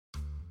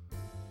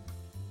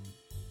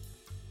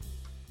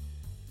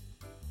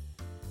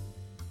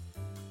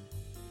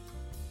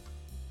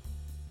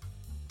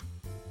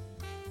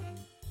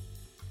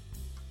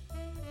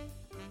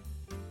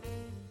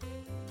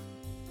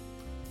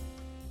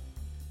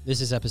This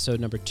is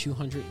episode number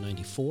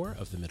 294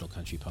 of the Middle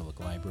Country Public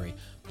Library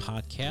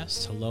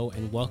podcast. Hello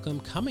and welcome,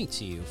 coming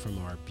to you from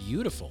our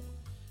beautiful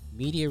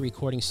media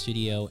recording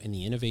studio in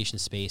the innovation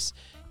space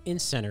in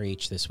Center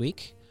H this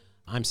week.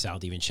 I'm Sal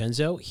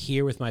DiVincenzo,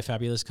 here with my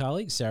fabulous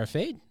colleagues, Sarah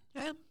Fade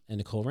and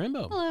Nicole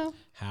Rambo. Hello.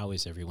 How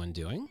is everyone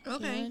doing?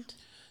 Okay. Good.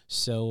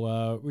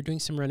 So we're doing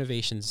some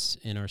renovations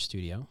in our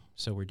studio,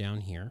 so we're down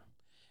here.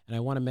 And I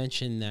want to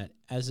mention that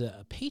as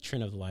a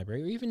patron of the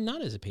library, or even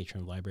not as a patron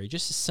of the library,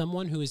 just as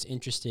someone who is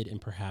interested in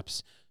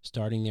perhaps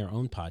starting their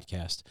own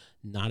podcast,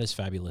 not as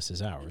fabulous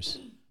as ours,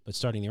 but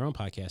starting their own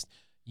podcast,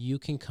 you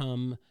can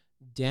come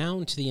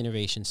down to the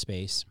innovation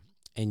space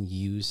and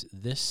use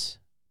this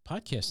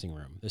podcasting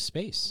room, this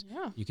space.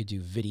 Yeah. You could do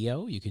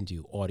video, you can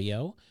do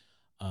audio.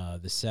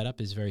 The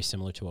setup is very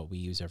similar to what we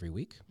use every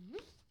week. Mm-hmm.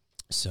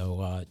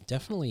 So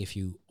definitely, if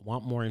you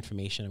want more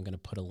information, I'm going to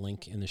put a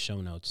link in the show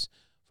notes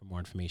for more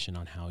information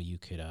on how you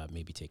could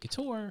maybe take a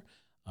tour,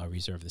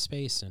 reserve the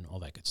space, and all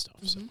that good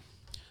stuff. Mm-hmm.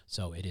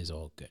 So it is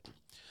all good.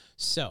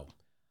 So,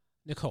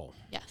 Nicole.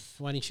 Yes.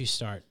 Why don't you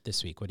start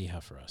this week? What do you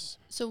have for us?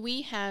 So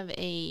we have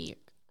a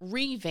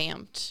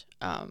revamped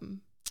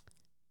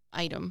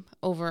item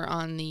over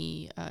on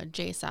the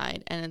J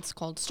side, and it's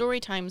called Story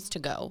Times to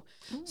Go.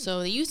 Ooh.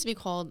 So they used to be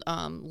called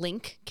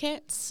Link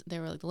Kits. They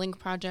were like the Link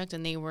Project,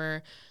 and they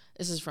were,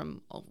 this is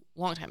from a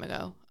long time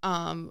ago,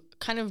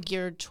 kind of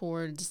geared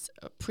towards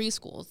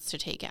preschools to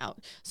take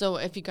out. So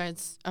if you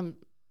guys,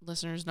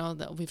 listeners know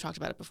that we've talked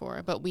about it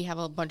before, but we have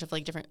a bunch of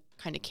like different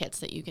kind of kits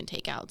that you can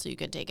take out. So you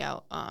could take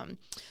out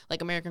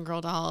like American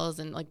Girl dolls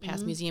and like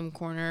past museum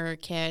corner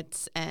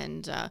kits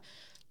and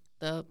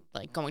the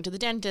like going to the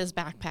dentist,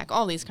 backpack,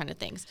 all these kind of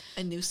things.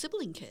 A new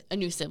sibling kit.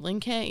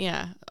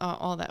 Yeah,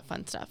 all that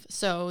fun stuff.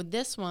 So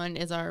this one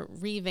is our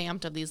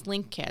revamped of these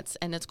link kits,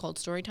 and it's called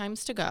Story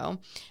Times to Go,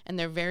 and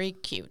they're very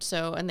cute.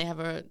 So, and they have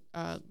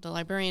the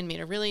librarian made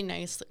a really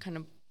nice kind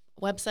of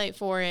website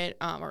for it,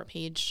 or a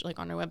page like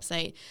on our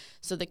website.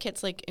 So the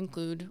kits like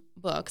include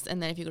books, and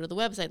then if you go to the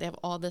website, they have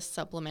all this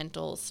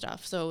supplemental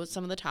stuff. So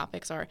some of the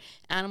topics are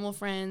animal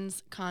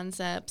friends,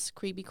 concepts,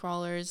 creepy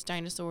crawlers,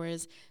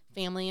 dinosaurs,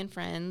 family and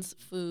friends,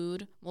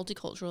 food,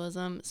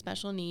 multiculturalism,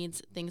 special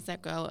needs, things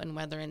that go, and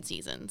weather and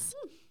seasons.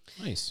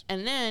 Nice.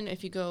 And then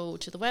if you go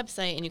to the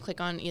website and you click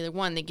on either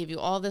one, they give you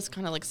all this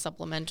kind of like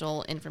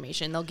supplemental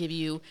information. They'll give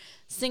you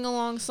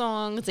sing-along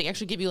songs. They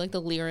actually give you like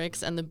the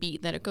lyrics and the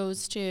beat that it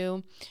goes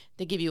to.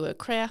 They give you a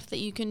craft that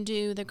you can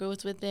do that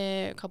goes with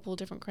it, a couple of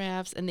different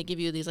crafts, and they give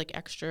you these like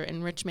extra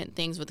enrichment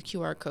things with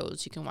QR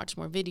codes. You can watch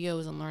more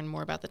videos and learn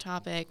more about the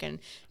topic and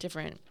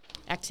different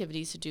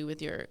activities to do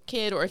with your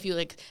kid. Or if you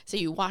like, say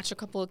you watch a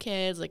couple of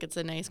kids, like it's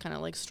a nice kind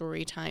of like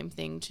story time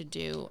thing to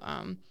do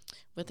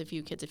with a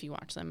few kids if you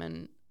watch them.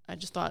 And I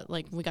just thought,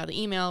 like, we got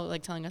the email,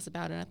 like, telling us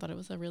about it, and I thought it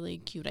was a really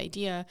cute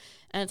idea.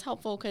 And it's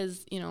helpful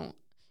because, you know,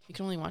 you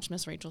can only watch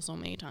Miss Rachel so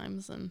many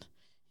times, and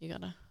you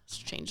got to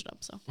change it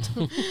up, so.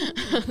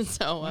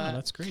 Wow,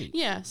 that's great.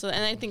 Yeah, so,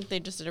 and I think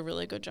they just did a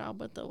really good job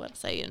with the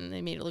website, and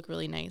they made it look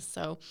really nice.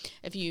 So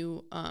if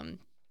you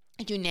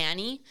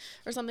nanny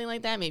or something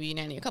like that, maybe you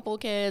nanny a couple of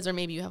kids, or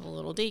maybe you have a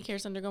little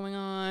daycare center going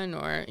on,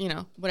 or, you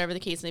know, whatever the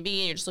case may be,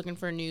 and you're just looking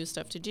for new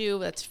stuff to do,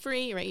 that's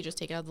free, right? You just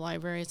take it out of the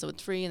library, so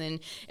it's free. And then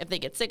if they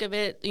get sick of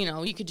it, you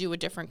know, you could do a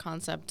different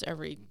concept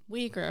every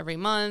week or every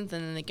month,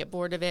 and then they get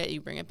bored of it,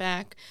 you bring it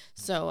back.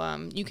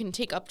 So you can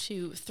take up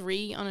to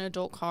 3 on an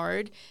adult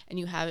card, and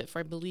you have it for,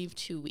 I believe,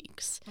 2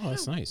 weeks. Oh,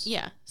 that's nice.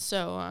 Yeah,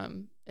 so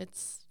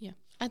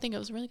I think it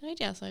was a really good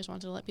idea, so I just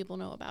wanted to let people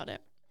know about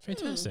it.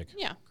 Fantastic.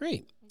 Yeah.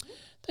 Great.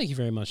 Thank you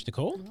very much,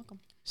 Nicole. You're welcome.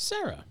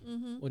 Sarah,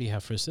 what do you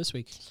have for us this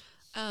week?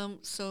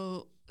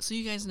 So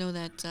you guys know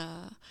that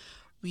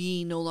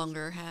we no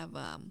longer have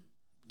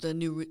the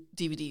new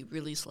DVD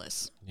release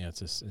list. Yeah,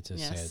 it's a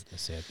Yes.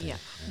 sad thing. Yeah.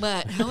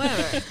 But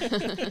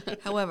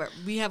however,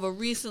 we have a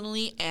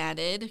recently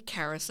added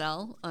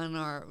carousel on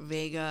our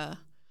Vega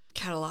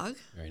catalog.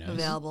 Very nice.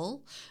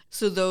 Available,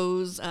 so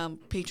those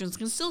patrons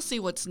can still see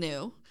what's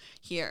new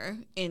here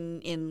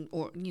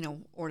or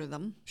order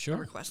them, Sure,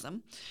 request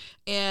them.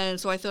 And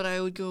so I thought I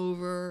would go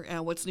over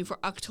what's new for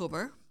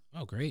October.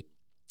 Oh, great.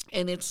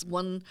 And it's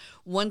one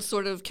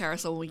sort of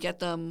carousel. When we get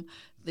them,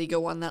 they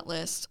go on that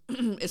list.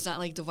 It's not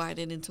like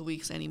divided into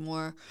weeks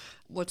anymore.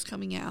 What's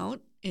coming out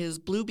is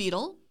Blue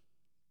Beetle,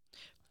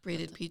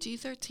 rated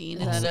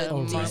PG-13. Is that a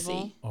DC.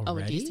 Marvel?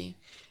 Already?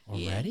 Oh,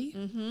 DC. Already?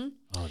 Yeah. Mm-hmm.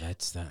 Oh,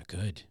 that's not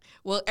good.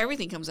 Well,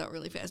 everything comes out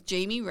really fast.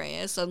 Jamie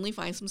Reyes suddenly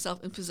finds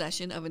himself in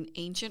possession of an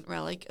ancient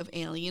relic of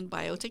alien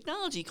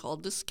biotechnology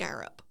called the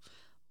Scarab.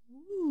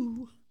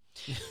 Ooh.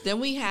 Then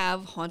we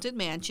have Haunted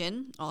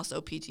Mansion,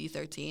 also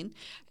PG-13,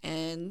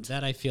 and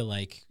That I feel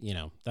like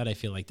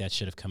that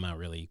should have come out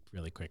really,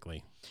 really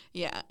quickly.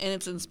 yeah, and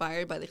it's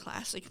inspired by the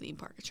classic theme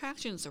park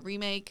attraction. It's a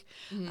remake.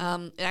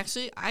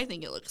 Actually, I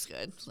think it looks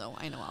good, so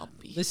I know I'll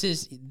be.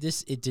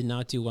 It did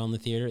not do well in the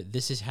theater.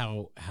 This is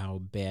how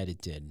bad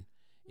it did.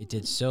 It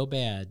did so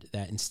bad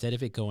that instead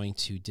of it going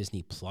to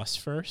Disney Plus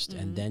first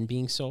and then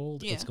being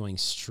sold, it's going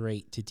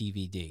straight to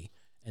DVD.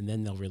 and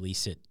then they'll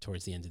release it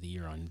towards the end of the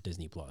year on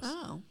Disney Plus.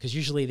 Oh. Because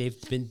usually they've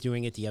been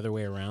doing it the other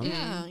way around.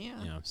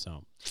 Yeah.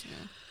 So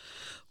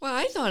Well,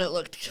 I thought it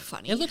looked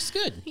funny. it looks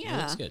good. Yeah.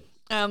 It looks good.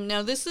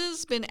 Now this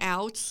has been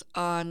out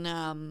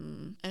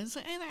on it's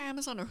either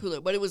Amazon or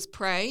Hulu, but it was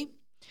Prey,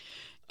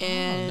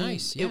 and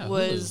nice. Yeah, it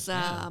was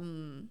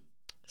Hulu.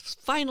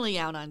 finally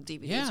out on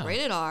DVD. It's Yeah.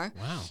 rated R,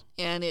 Wow.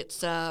 and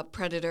it's a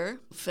Predator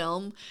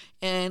film.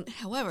 And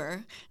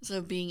however, instead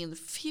of being in the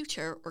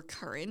future or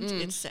current,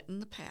 it's set in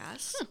the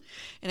past,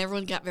 and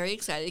everyone got very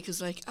excited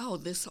because like, oh,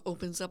 this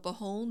opens up a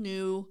whole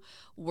new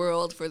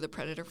world for the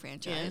Predator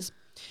franchise.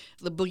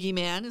 The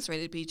Boogeyman is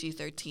rated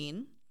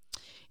PG-13.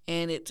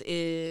 And it's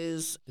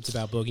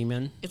about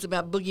boogeymen. It's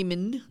about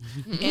boogeymen,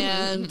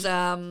 and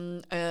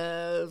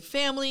a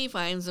family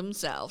finds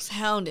themselves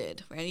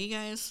hounded. Ready,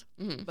 guys?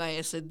 By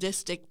a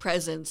sadistic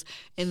presence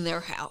in their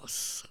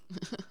house.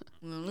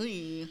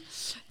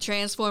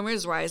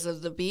 Transformers: Rise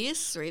of the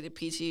Beasts, rated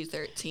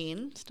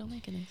PG-13. Still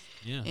making it.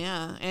 Yeah.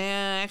 Yeah,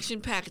 and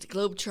action-packed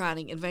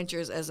globe-trotting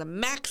adventures as a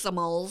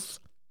Maximals,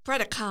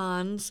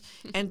 Predacons,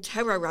 and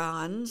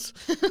Terrorons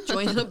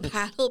join the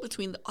battle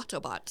between the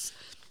Autobots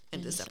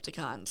and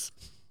Decepticons.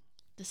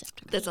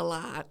 There's a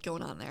lot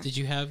going on there. Did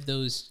you have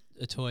those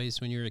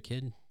toys when you were a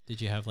kid? Did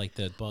you have like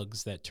the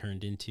bugs that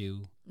turned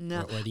into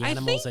No, or the I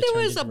animals think that there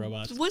turned was into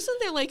robots? Wasn't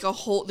there like a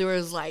whole? There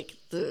was like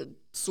the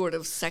sort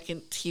of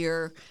second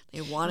tier.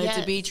 They wanted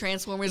to be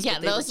Transformers. Yeah,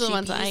 but they those were are the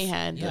ones I cheapies.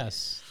 had.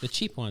 Yes, the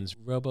cheap ones.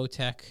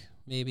 Robotech,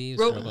 maybe. It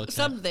was Robotech.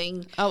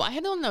 Something. Oh, I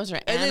had the one that was for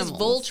And there's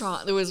animals.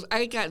 Voltron. There was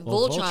I got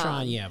Well,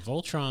 Voltron. Yeah,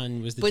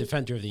 Voltron was the But-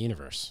 defender of the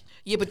universe.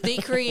 Yeah, but they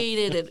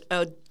created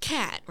a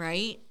cat,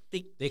 right?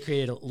 They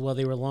created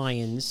they were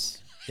lions.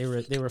 They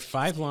were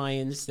 5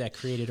 lions that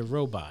created a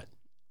robot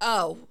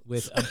Oh,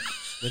 with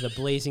a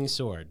blazing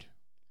sword.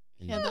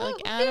 Yeah, the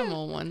like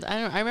animal ones.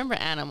 I remember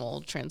animal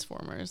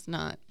Transformers,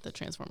 not the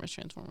Transformers.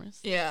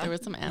 Yeah. There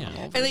was some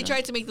animal. and they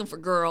tried to make them for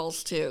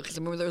girls too, because I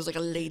remember there was like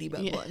a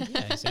ladybug one.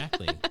 Yeah,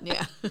 exactly.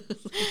 Yeah.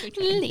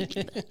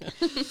 to.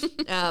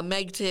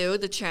 Meg 2,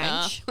 The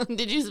Trench.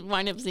 Did you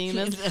wind up seeing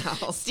this?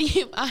 No.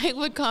 Steve, I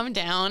would come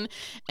down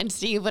and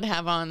Steve would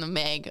have on the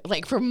Meg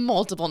like for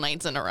multiple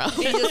nights in a row.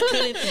 He just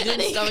couldn't,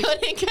 And he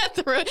couldn't get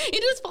through. He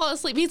just fall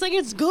asleep. He's like,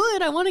 "It's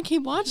good. I want to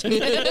keep watching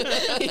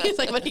it." He's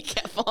like, but he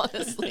kept falling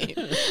asleep.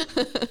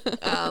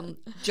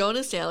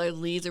 Jonas Taylor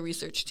leads a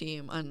research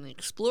team on an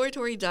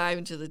exploratory dive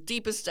into the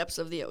deepest depths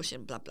of the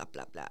ocean. Blah, blah,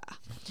 blah,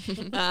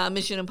 blah.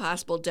 Mission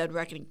Impossible Dead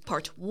Reckoning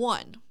Part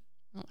 1. Oh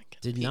my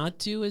god. Did not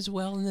do as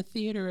well in the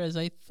theater as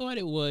I thought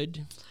it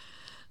would.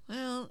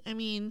 Well, I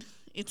mean,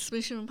 it's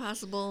Mission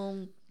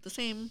Impossible, the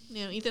same.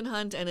 You know, Ethan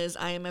Hunt and his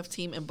IMF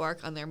team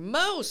embark on their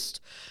most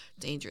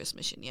dangerous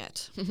mission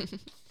yet.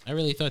 I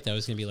really thought that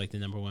was going to be like the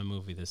 #1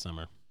 movie this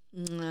summer.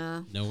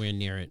 Nah, Nowhere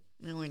near it.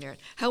 nowhere near it.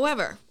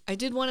 However, I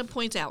did want to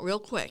point out real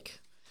quick,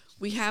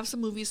 we have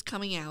some movies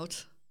coming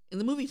out in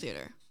the movie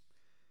theater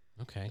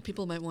Okay.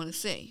 people might want to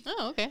see.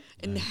 Oh, okay.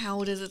 And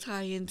how does it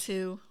tie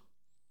into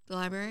the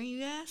library,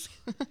 you ask?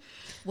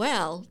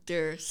 Well,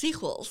 they're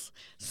sequels.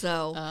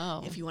 So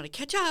Oh. if you want to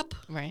catch up,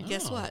 Right.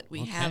 guess Oh, what?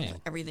 We okay.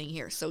 have everything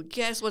here. So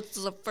guess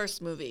what's the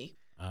first movie?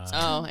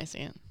 Oh, I see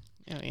it.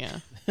 Oh, yeah.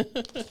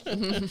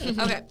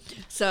 Okay,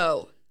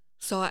 so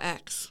Saw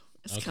X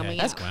is Okay. coming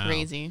That's out. Wow.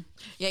 crazy.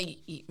 Yeah.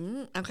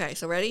 Okay,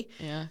 so ready?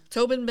 Yeah.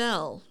 Tobin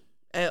Bell,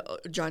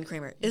 John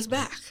Kramer, is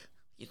back.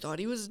 You thought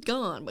he was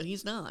gone, but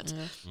he's not.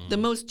 The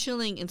most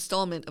chilling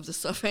installment of the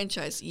Saw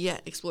franchise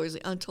yet explores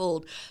the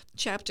untold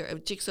chapter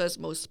of Jigsaw's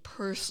most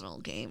personal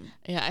game.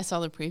 Yeah, I saw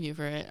the preview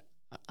for it.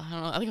 I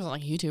don't know. I think it was on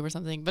like YouTube or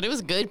something, but it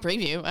was a good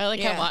preview. I like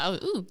Yeah. how I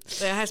was, ooh.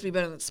 It has to be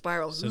better than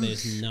Spiral. So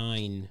there's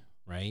 9,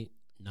 right?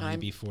 9 9.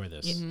 before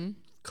this.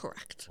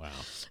 Correct. Wow.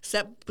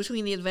 Set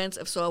between the events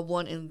of Saw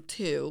 1 and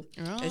 2,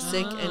 a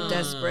sick and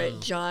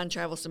desperate John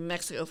travels to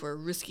Mexico for a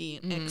risky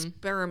and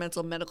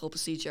experimental medical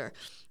procedure.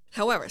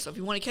 However, so if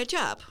you want to catch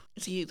up,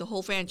 see the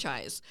whole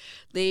franchise,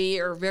 they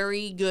are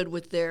very good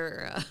with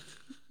their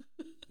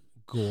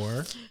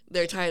Gore.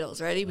 their titles.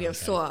 Ready? We have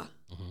Okay. Saw,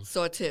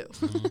 Saw 2,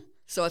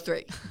 Saw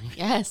 3,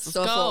 Yes, let's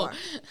Saw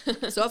go.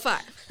 4, Saw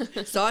 5,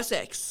 Saw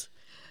 6,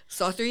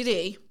 Saw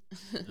 3D,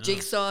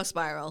 Jigsaw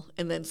Spiral,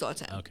 and then Saw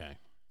 10. Okay.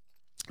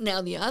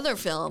 Now, the other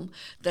film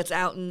that's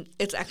out,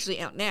 it's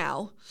actually out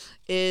now,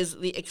 is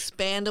the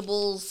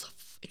Expendables,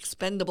 not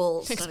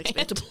Expendables.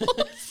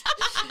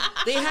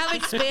 They have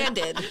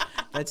expanded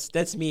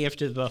That's me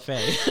after the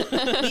buffet.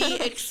 the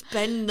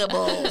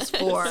Expendables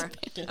 4.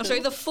 I'm sorry,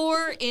 the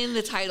 4 in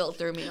the title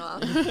threw me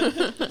off.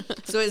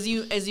 So as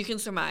you can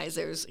surmise,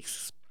 there's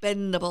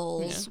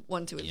Expendables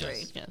 1, 2, and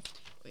 3. Yes.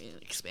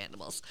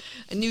 Expandables.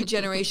 A new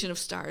generation of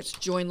stars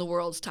join the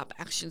world's top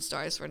action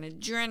stars for an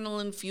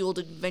adrenaline-fueled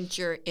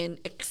adventure in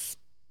Expendables.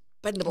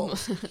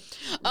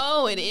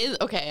 Oh, it is.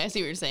 Okay, I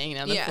see what you're saying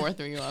now. The Yeah. 4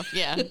 threw you off.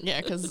 Yeah, yeah,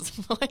 because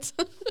what?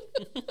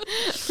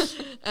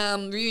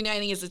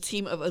 Reuniting as a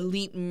team of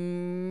elite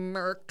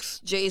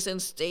mercs, Jason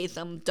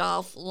Statham,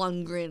 Dolph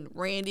Lundgren,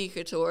 Randy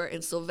Couture,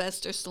 and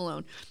Sylvester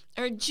Stallone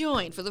are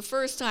joined for the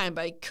first time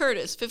by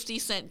Curtis 50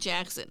 Cent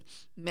Jackson,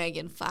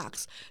 Megan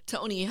Fox,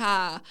 Tony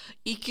Ha,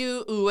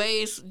 Iku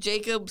Uwais,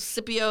 Jacob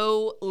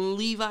Scipio,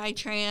 Levi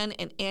Tran,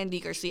 and Andy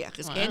Garcia.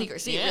 Because Andy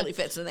Garcia really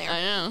fits in there.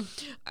 I know.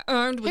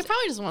 Armed He with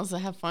probably just wants to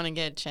have fun and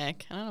get a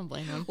check. I don't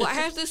blame him. Well, I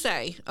have to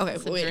say, okay,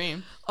 It's a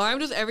dream.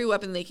 Armed with every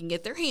weapon they can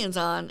get their hands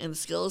on and the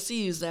skills to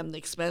use them,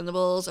 the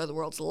Expendables are the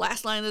world's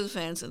last line of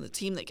defense and the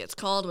team that gets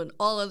called when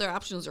all other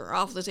options are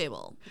off the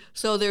table.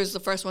 So there's the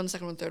first one,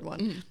 second one, third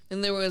one.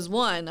 And there was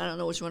one, I don't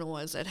know which one it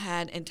was, that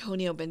had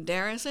Antonio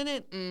Banderas in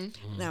it.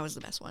 That was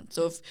the best one.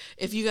 So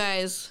if you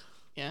guys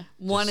Yeah.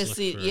 want to Just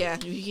see,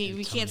 look for if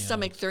you can't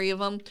stomach 3 of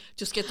them,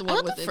 just get the I one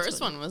thought with the first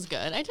Antonio. one was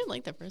good. I did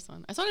like the first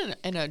one. I saw it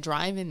in a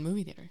drive-in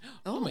movie theater.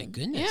 Oh my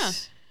goodness. Yeah.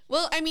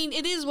 Well, I mean,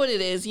 it is what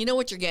it is. You know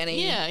what you're getting.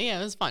 Yeah, it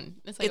was fun.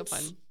 It's like a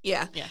fun.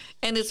 Yeah. Yeah.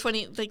 And it's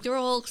funny, like they're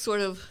all sort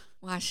of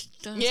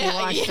washed, don't say Yeah,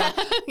 washed yeah,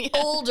 up, yeah.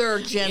 older,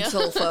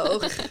 gentle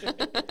folk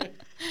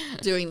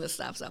doing this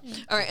stuff. So,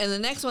 all right. And the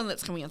next one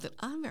that's coming up that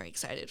I'm very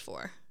excited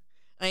for,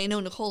 and I know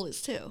Nicole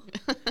is too,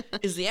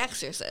 is The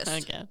Exorcist.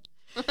 Okay.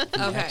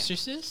 The Okay.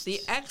 Exorcist?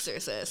 The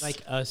Exorcist.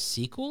 Like a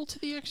sequel to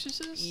The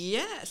Exorcist?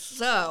 Yes.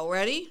 So,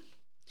 ready?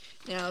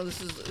 Now,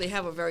 they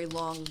have a very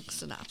long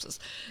synopsis.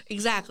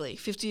 Exactly.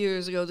 50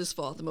 years ago this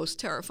fall, the most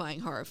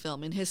terrifying horror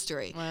film in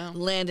history Wow.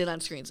 landed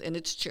on screens. And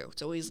it's true.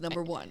 It's always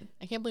number one.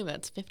 I can't believe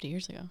that's 50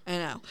 years ago. I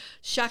know.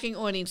 Shocking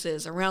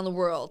audiences around the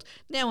world.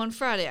 Now on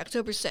Friday,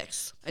 October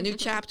 6th, a new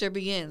chapter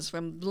begins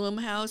from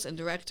Blumhouse and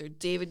director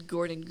David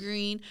Gordon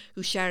Green,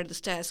 who shattered the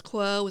status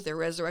quo with their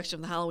resurrection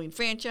of the Halloween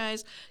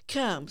franchise,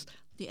 comes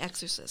The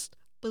Exorcist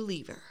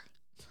Believer.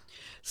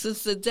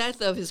 Since the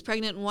death of his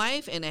pregnant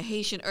wife in a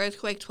Haitian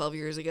earthquake 12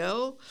 years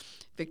ago,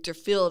 Victor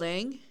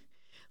Fielding,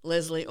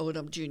 Leslie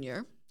Odom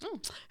Jr.,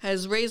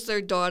 has raised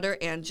their daughter,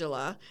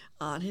 Angela,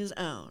 on his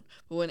own.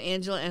 But when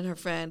Angela and her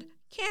friend,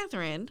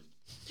 Catherine,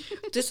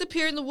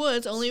 disappear in the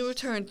woods, only to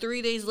return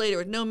 3 days later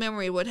with no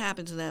memory of what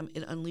happened to them,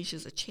 it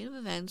unleashes a chain of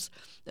events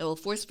that will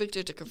force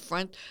Victor to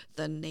confront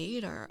the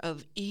nadir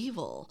of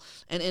evil,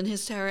 and in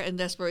his terror and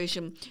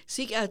desperation,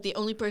 seek out the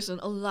only person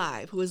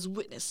alive who has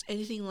witnessed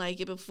anything like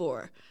it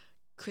before,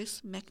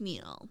 Chris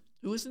McNeil,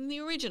 who was in the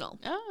original.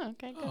 Oh,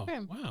 okay. Good Oh, for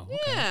him. wow. Okay.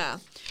 Yeah.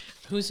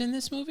 Who's in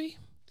this movie?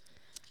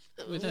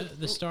 With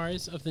the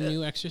stars of the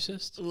new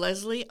Exorcist?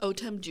 Leslie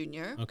Odom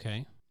Jr.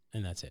 Okay.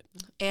 And that's it.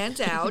 Ann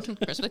Dowd.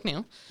 Chris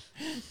McNeil.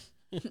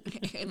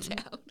 Ann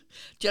Dowd.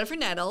 Jennifer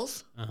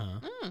Nettles.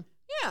 Uh-huh.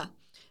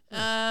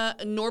 Yeah.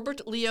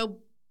 Norbert Leo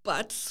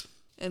Butts.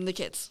 And the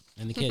kids.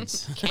 And the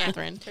kids.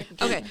 Catherine.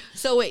 Okay.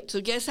 So wait.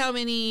 So guess how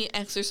many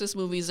Exorcist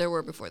movies there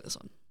were before this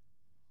one?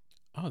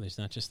 Oh, there's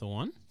not just the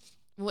one?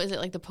 What is it,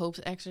 like the Pope's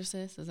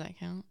Exorcist? Does that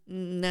count?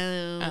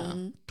 No.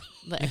 Oh.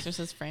 The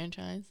Exorcist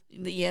franchise?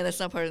 Yeah, that's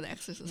not part of the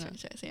Exorcist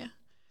franchise. Yeah.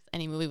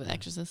 Any movie with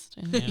Exorcist?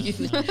 Yeah,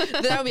 no.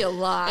 That would be a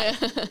lot.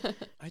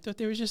 I thought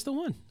there was just the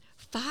one.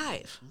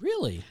 5.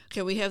 Really?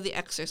 Okay, we have The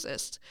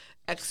Exorcist.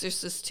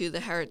 Exorcist 2, The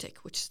Heretic,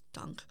 which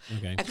stunk.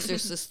 Okay.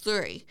 Exorcist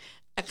 3.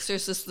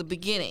 Exorcist the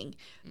Beginning,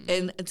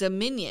 and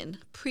Dominion,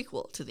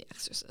 prequel to The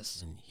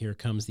Exorcist. And here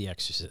comes The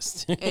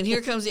Exorcist. And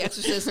here comes The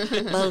Exorcist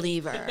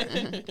Believer.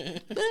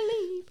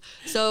 Believe.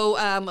 So,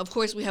 of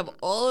course, we have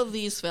all of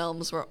these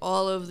films for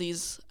all of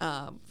these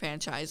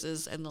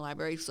franchises in the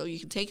library. So you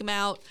can take them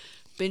out,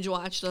 binge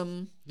watch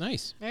them.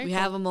 Nice. Very We cool.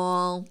 have them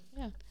all.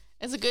 Yeah.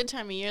 It's a good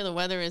time of year. The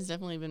weather has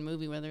definitely been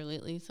movie weather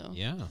lately. So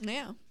Yeah.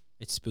 Yeah.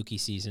 It's spooky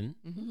season.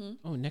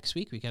 Oh, next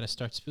week we got to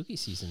start spooky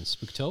season,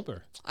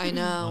 Spooktober, I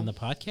know. on the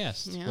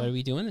podcast. Yeah. What are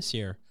we doing this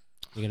year?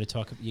 You're gonna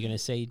talk. You're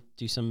gonna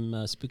do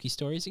some spooky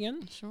stories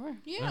again. sure.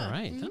 Yeah. All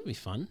right, that'll be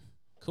fun.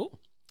 Cool.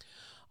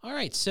 All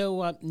right,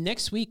 so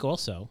next week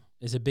also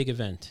is a big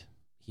event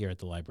here at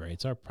the library.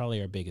 It's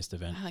probably our biggest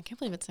event. Wow, I can't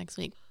believe it's next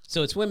week.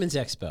 So it's Women's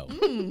Expo,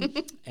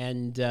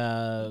 and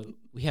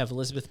we have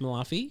Elizabeth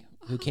Malafi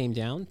who came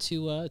down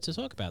to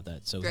talk about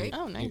that. So Great.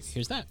 Oh, nice.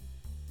 Here's that.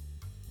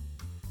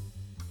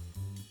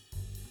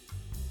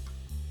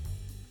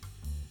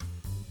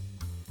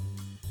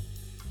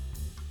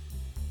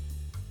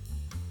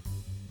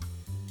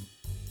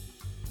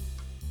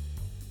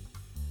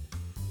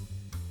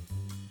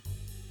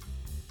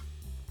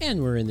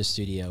 And we're in the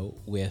studio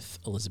with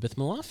Elizabeth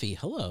Malafi.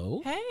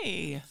 Hello.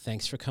 Hey,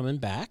 Thanks for coming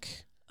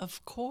back.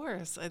 of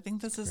course. I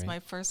think this is Great. my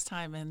first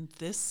time in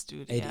this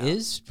studio. It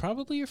is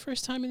probably your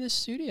first time in this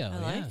studio. I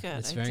like it.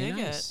 It's I very dig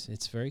it. nice.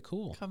 It's very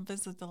cool. Come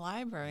visit the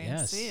library and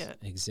Yes, see it.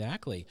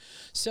 exactly.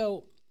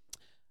 So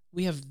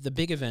we have the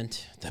big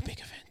event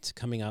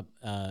coming up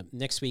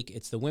next week.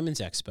 It's the Women's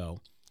Expo.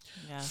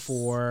 Yes.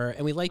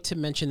 And we like to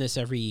mention this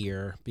every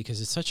year because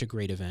it's such a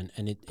great event,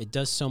 and it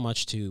does so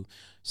much to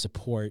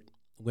support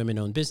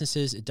women-owned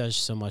businesses. It does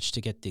so much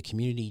to get the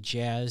community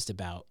jazzed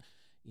about,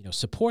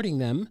 supporting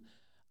them.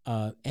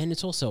 And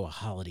it's also a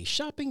holiday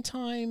shopping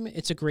time.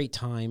 It's a great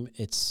time.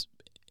 It's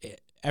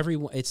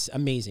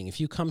amazing. If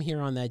you come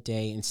here on that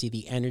day and see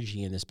the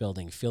energy in this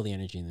building, feel the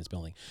energy in this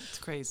building. It's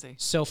crazy.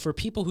 So for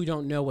people who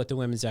don't know what the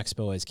Women's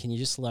Expo is, can you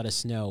just let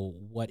us know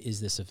what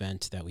is this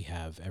event that we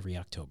have every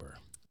October?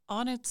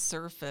 On its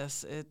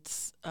surface,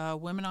 it's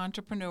women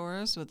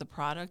entrepreneurs with a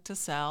product to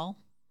sell,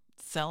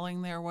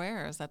 selling their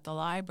wares at the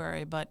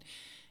library. But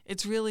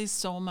it's really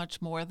so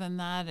much more than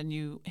that. And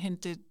you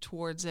hinted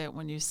towards it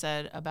when you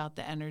said about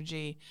the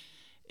energy.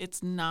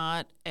 It's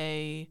not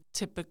a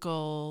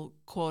typical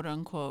quote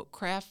unquote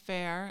craft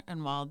fair.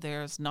 And while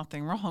there's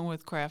nothing wrong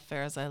with craft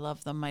fairs, I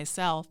love them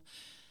myself.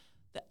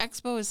 The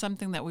expo is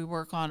something that we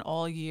work on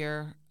all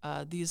year.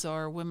 These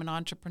are women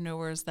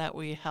entrepreneurs that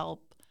we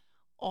help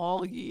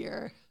all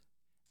year.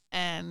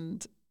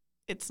 And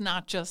it's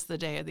not just the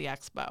day of the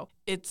expo.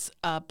 It's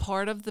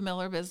part of the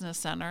Miller Business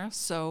Center.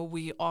 So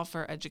we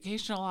offer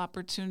educational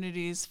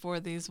opportunities for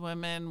these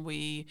women.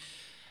 We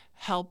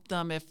help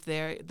them if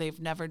they've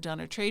never done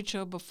a trade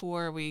show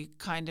before. We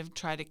kind of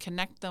try to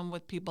connect them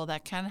with people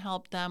that can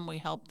help them. We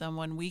help them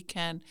when we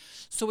can.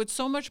 So it's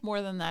so much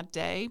more than that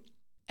day.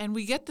 And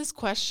we get this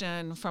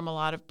question from a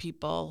lot of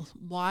people.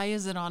 Why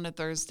is it on a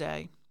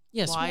Thursday?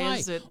 Yes, why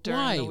is it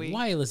during the week?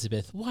 Why,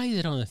 Elizabeth? Why is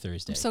it on a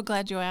Thursday? I'm so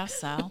glad you asked,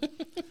 Sal.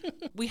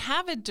 We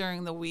have it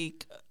during the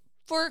week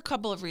for a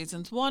couple of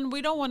reasons. One,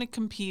 we don't want to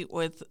compete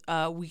with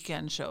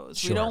weekend shows.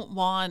 Sure. We don't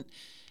want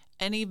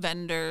any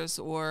vendors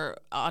or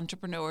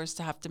entrepreneurs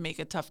to have to make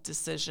a tough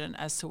decision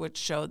as to which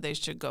show they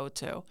should go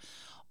to.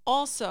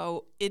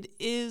 Also, it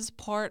is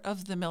part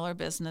of the Miller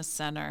Business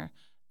Center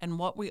and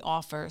what we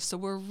offer. So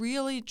we're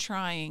really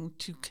trying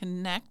to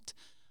connect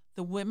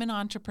the women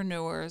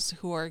entrepreneurs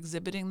who are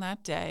exhibiting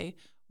that day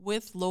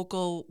with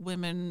local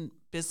women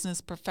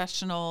business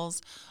professionals,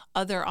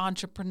 other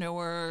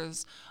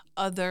entrepreneurs,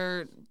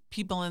 other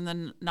people in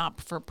the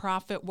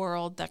not-for-profit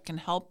world that can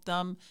help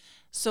them.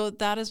 So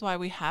that is why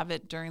we have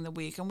it during the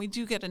week. And we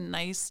do get a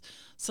nice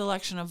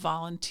selection of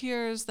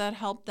volunteers that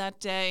help that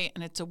day.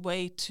 And it's a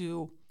way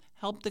to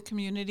help the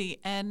community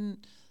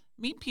and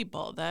meet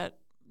people that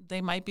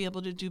they might be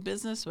able to do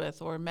business with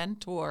or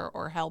mentor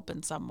or help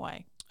in some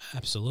way.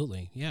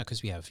 Absolutely. Yeah,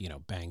 because we have,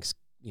 banks,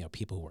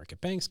 people who work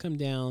at banks come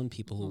down,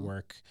 people who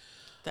work.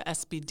 The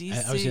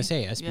SBDC. I was going to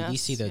say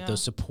SBDC, yes,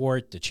 those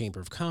support the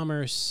Chamber of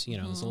Commerce.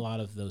 There's a lot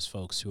of those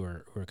folks who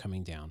are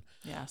coming down.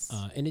 Yes.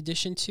 In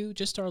addition to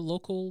just our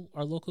local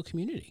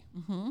community.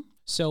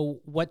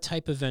 So what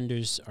type of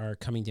vendors are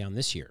coming down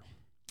this year?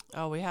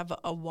 Oh, we have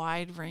a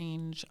wide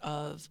range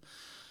of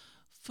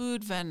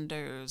food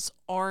vendors,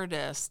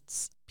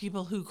 artists,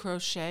 people who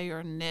crochet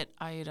or knit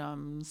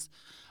items,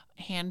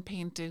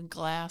 hand-painted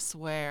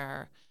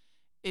glassware.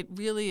 It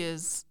really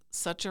is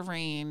such a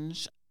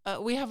range.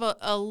 We have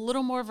a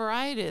little more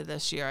variety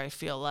this year, I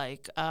feel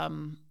like.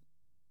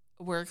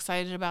 We're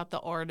excited about the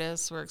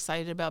artists. We're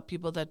excited about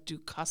people that do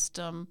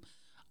custom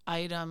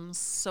items.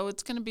 So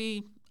it's going to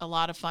be a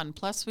lot of fun.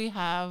 Plus, we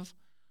have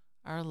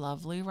our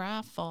lovely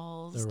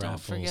raffles. The Don't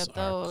raffles forget are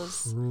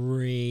those.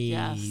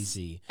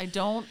 crazy. Yes. I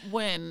don't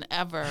win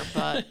ever,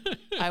 but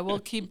I will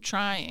keep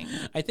trying.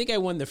 I think I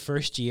won the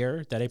first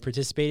year that I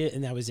participated,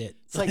 and that was it.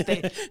 It's like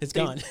it's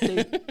gone.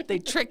 They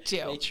tricked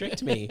you. They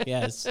tricked me,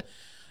 yes.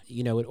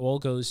 It all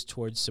goes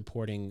towards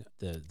supporting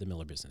the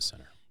Miller Business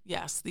Center.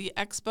 Yes, the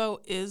expo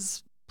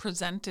is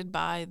presented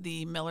by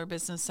the Miller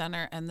Business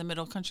Center and the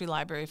Middle Country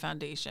Library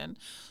Foundation.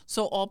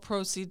 So all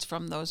proceeds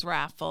from those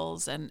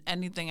raffles and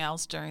anything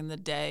else during the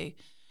day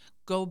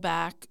go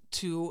back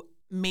to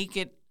make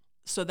it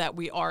so that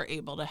we are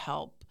able to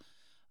help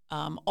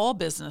all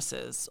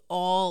businesses,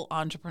 all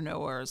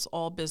entrepreneurs,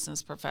 all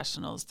business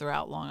professionals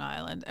throughout Long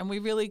Island. And we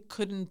really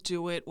couldn't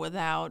do it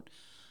without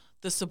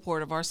the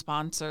support of our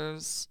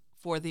sponsors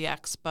for the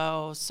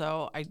expo.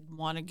 So I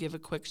want to give a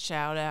quick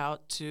shout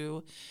out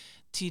to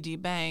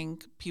TD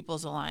Bank,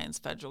 People's Alliance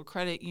Federal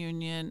Credit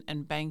Union,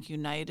 and Bank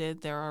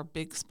United. They're our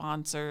big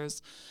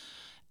sponsors,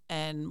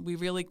 and we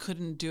really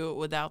couldn't do it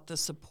without the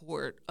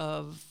support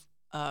of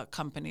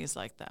companies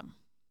like them.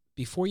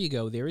 Before you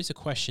go, there is a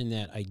question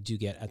that I do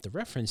get at the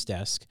reference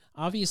desk.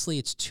 Obviously,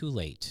 it's too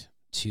late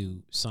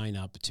to sign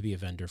up to be a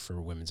vendor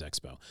for Women's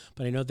Expo.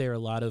 But I know there are a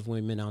lot of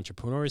women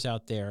entrepreneurs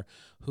out there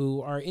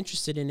who are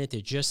interested in it. They're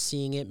just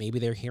seeing it. Maybe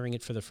they're hearing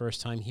it for the first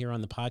time here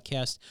on the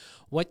podcast.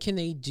 What can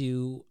they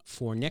do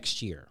for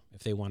next year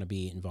if they want to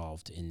be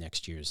involved in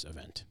next year's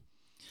event?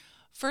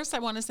 First, I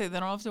want to say they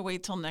don't have to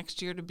wait till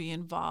next year to be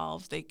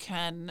involved. They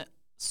can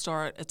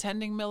start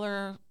attending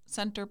Miller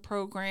Center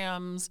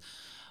programs,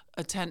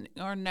 attend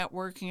our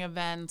networking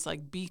events,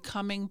 like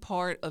becoming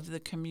part of the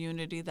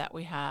community that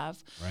we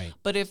have. Right.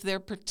 But if they're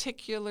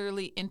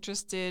particularly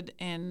interested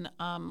in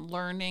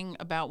learning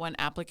about when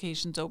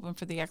applications open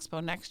for the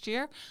expo next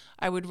year,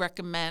 I would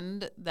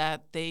recommend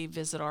that they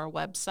visit our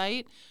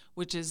website,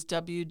 which is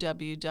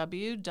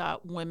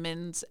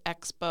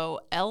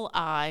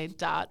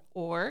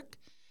www.womensexpoli.org.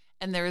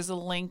 And there is a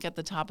link at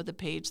the top of the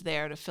page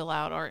there to fill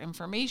out our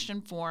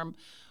information form,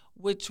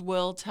 which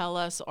will tell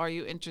us, are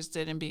you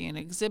interested in being an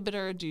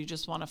exhibitor? Do you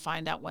just want to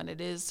find out when it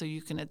is so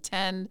you can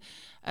attend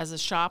as a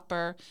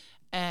shopper?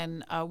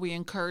 And we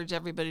encourage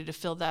everybody to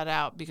fill that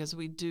out because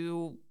we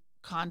do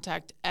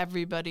contact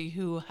everybody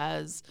who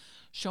has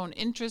shown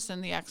interest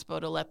in the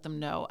expo to let them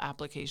know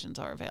applications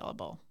are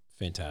available.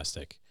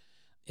 Fantastic.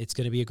 It's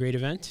going to be a great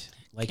event,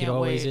 like Can't it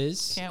always wait.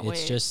 is. Can't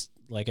It's wait. just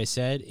Like I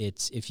said,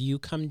 it's if you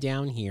come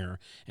down here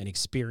and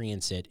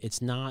experience it,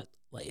 it's not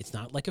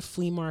like a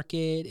flea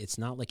market. It's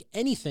not like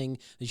anything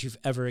that you've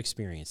ever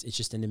experienced. It's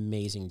just an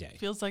amazing day.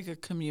 Feels like a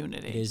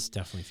community. It is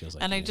definitely feels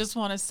like. And I community. just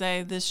want to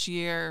say this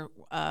year,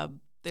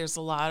 there's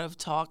a lot of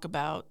talk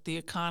about the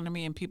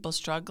economy and people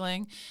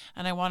struggling.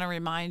 And I want to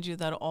remind you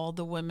that all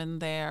the women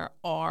there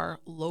are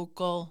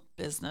local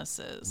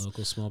businesses.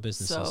 Local small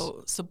businesses.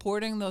 So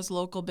supporting those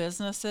local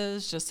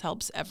businesses just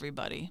helps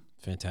everybody.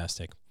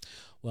 Fantastic.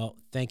 Well,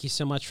 thank you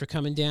so much for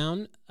coming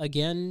down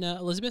again,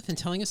 Elizabeth, and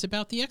telling us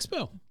about the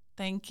expo.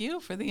 Thank you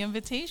for the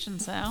invitation,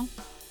 Sal.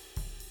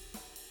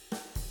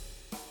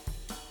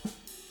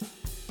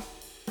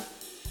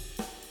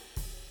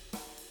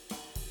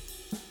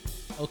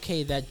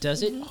 Okay, that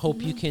does it.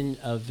 Hope you can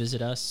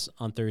visit us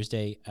on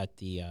Thursday at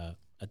the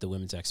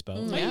Women's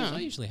Expo. Yeah. I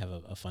usually have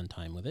a fun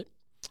time with it.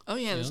 Oh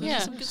yeah, there's Yeah,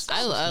 some good stuff.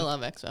 I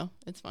love EXPO.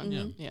 It's fun.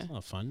 Yeah, Yeah. it's a lot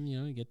of fun. You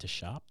know, you get to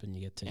shop and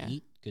you get to Yeah.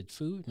 eat good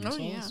food. And Oh, it's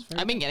all- yeah. it's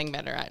very I've been getting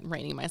better at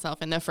reining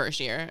myself in the first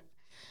year.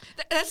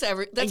 That's a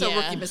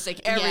rookie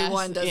mistake.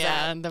 Everyone does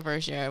yeah, that. the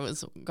first year I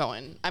was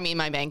going. I mean,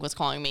 my bank was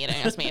calling me to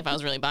ask me if I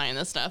was really buying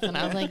this stuff, and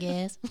I was like,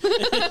 yes.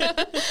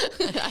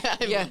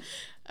 Yeah.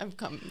 I've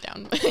come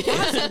down.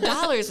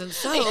 Dollars and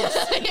soaps.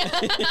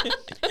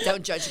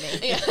 Don't judge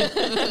me. Yeah,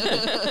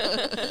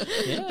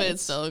 But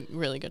it's still a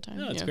really good time.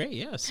 no, it's yeah. great.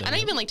 Yeah, so And I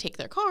even like take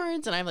their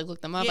cards and I've like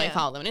looked them up. I Yeah.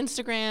 follow them on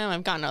Instagram.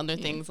 I've gotten other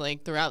things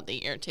like throughout the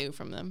year too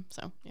from them.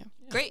 So yeah.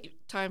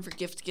 Great time for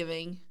gift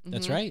giving.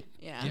 that's right.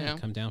 Yeah. Yeah, Yeah.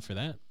 come down for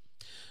that.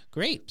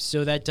 Great.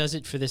 So that does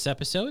it for this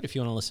episode. If you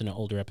want to listen to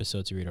older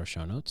episodes or read our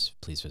show notes,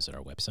 please visit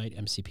our website,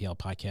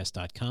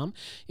 mcplpodcast.com.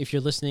 If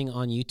you're listening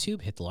on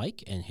YouTube, hit the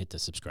like and hit the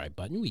subscribe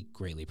button. We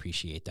greatly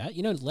appreciate that.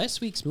 You know,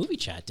 last week's movie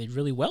chat did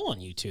really well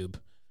on YouTube.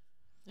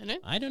 Did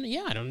it? I don't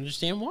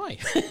understand why.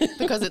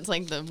 Because it's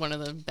like one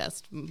of the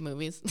best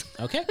movies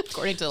Okay.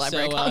 according to the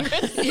Library of So,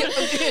 Congress.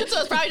 So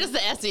it's probably just the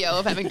SEO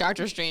of having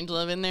Doctor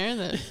Strangelove in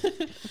there.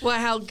 Well,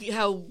 how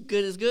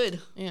good is good?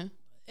 Yeah.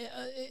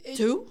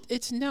 Two?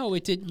 It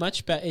did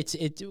much better.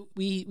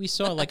 We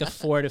saw like a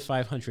 400 to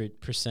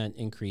 500%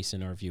 increase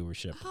in our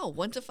viewership. Oh,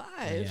 1 to 5.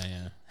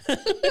 Yeah.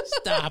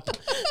 Stop.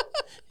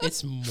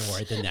 It's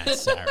more than that,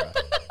 Sarah.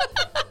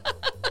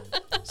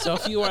 So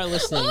if you are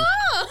listening,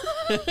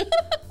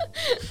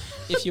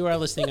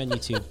 on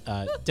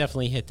YouTube,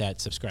 definitely hit that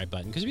subscribe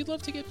button because we'd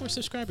love to get more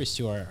subscribers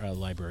to our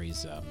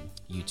library's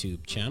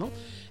YouTube channel.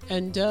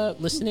 And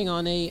listening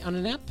on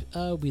an app,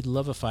 we'd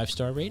love a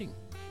 5-star rating.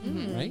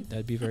 Right?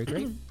 That'd be very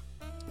great.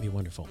 It'd be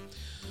wonderful.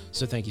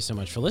 So thank you so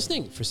much for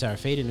listening. For Sarah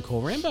Fade and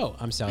Nicole Rambo,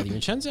 I'm Sal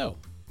DiVincenzo.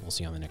 We'll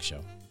see you on the next show.